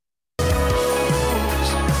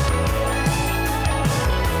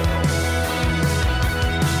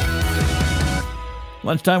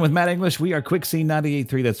Lunchtime with Matt English. We are Quick C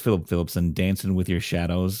 98.3. That's Philip Phillipson dancing with your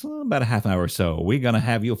shadows. About a half hour or so. We're going to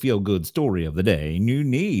have your feel good story of the day. And you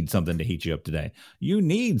need something to heat you up today. You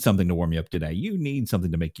need something to warm you up today. You need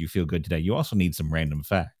something to make you feel good today. You also need some random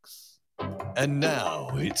facts. And now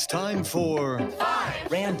it's time for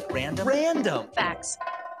Random facts.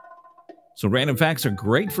 So random facts are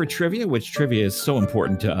great for trivia, which trivia is so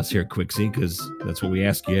important to us here at Quick C because that's what we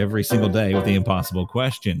ask you every single day with the impossible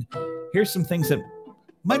question. Here's some things that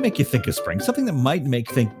might make you think of spring, something that might make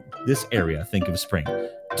this area think of spring.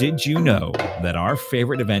 Did you know that our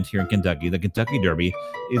favorite event here in Kentucky, the Kentucky Derby,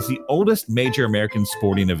 is the oldest major American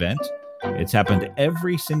sporting event? It's happened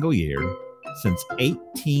every single year since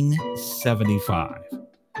 1875.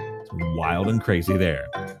 It's wild and crazy there.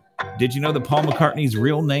 Did you know that Paul McCartney's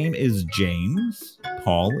real name is James?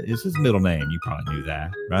 Paul is his middle name. You probably knew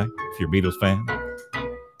that, right? If you're a Beatles fan.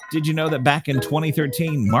 Did you know that back in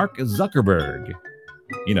 2013, Mark Zuckerberg,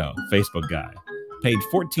 Facebook guy, paid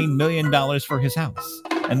 $14 million for his house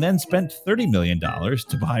and then spent $30 million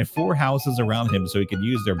to buy 4 houses around him so he could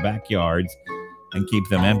use their backyards and keep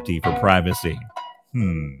them empty for privacy?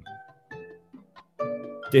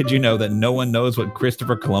 Did you know that no one knows what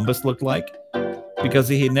Christopher Columbus looked like? Because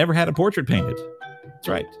he had never had a portrait painted. That's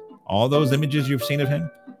right. All those images you've seen of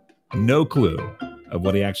him, no clue of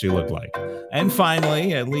what he actually looked like. And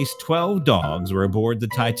finally, at least 12 dogs were aboard the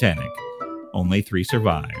Titanic. Only 3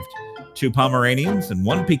 survived. 2 Pomeranians and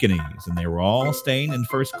 1 Pekingese, and they were all staying in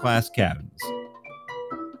first-class cabins.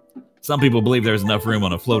 Some people believe there's enough room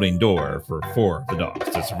on a floating door for 4 of the dogs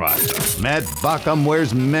to survive. Matt Bockham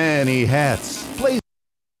wears many hats, plays